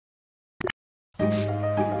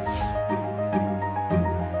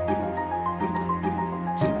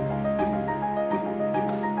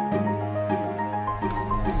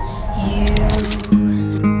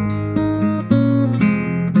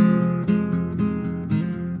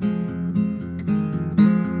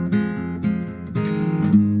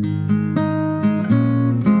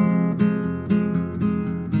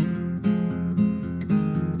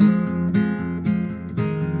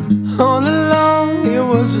All along it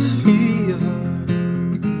was a fever.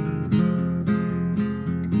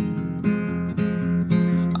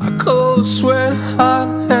 I cold sweat,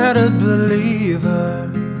 hot-headed believer.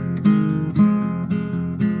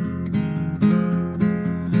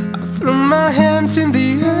 I threw my hands in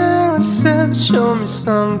the air and said, show me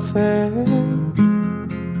something.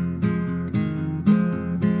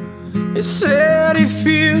 He said, if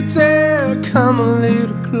you dare, come a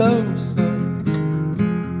little closer.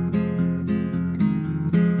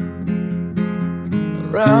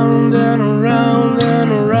 Round and around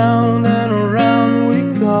and around and around we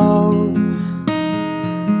go.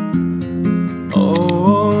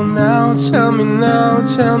 Oh, now tell me now,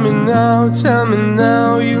 tell me now, tell me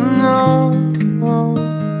now, you know.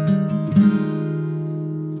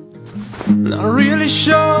 Not really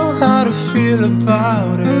sure how to feel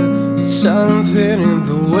about it. Something in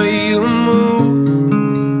the way you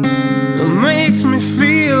move that makes me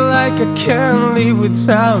feel like I can't live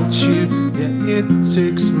without you. It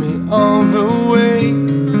takes me all the way,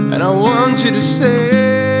 and I want you to stay.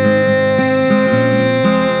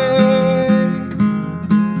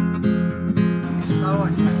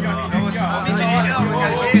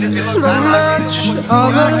 It's not much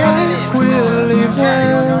of a life we're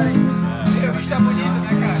living.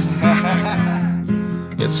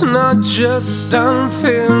 It's not just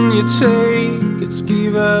something you take, it's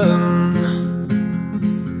given.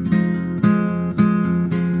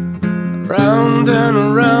 Round and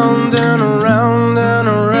around and around and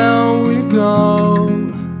around we go.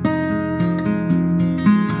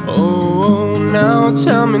 Oh, now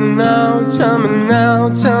tell me now, tell me now,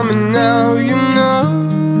 tell me now, you know.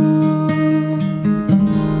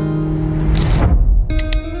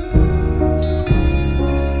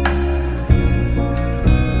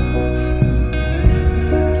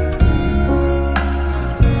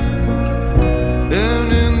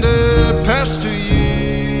 And in the past 2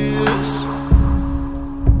 years,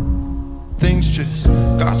 things just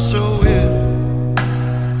got so weird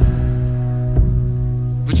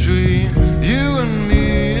between you and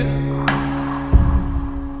me.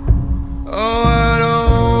 Oh, I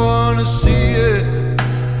don't wanna see it,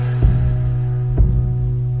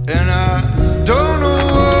 and I don't know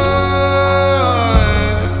why.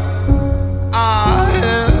 I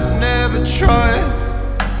have never tried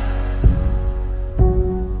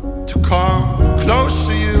to come close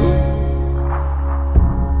to you,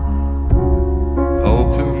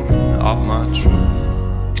 of my truth.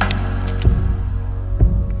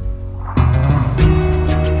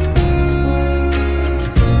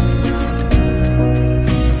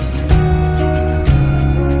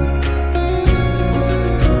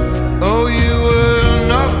 Oh, you will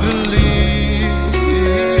not believe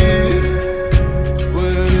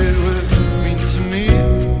what it would mean to me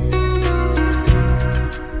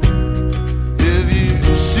if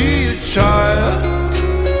you see a child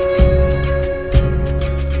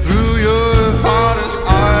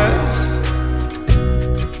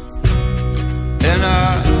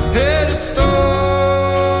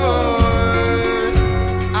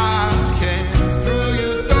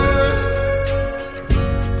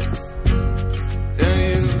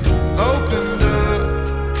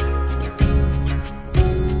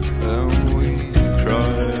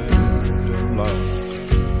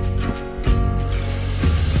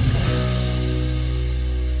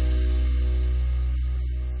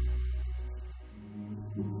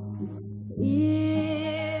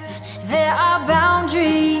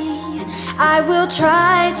boundaries, I will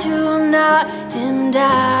try to knock them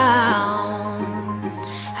down.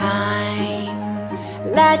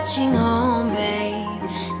 I'm latching on, babe.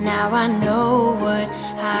 Now I know what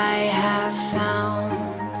I have found.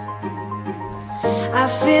 I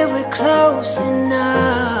feel we're close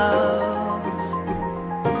enough.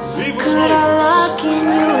 Could I lock in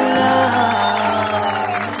you?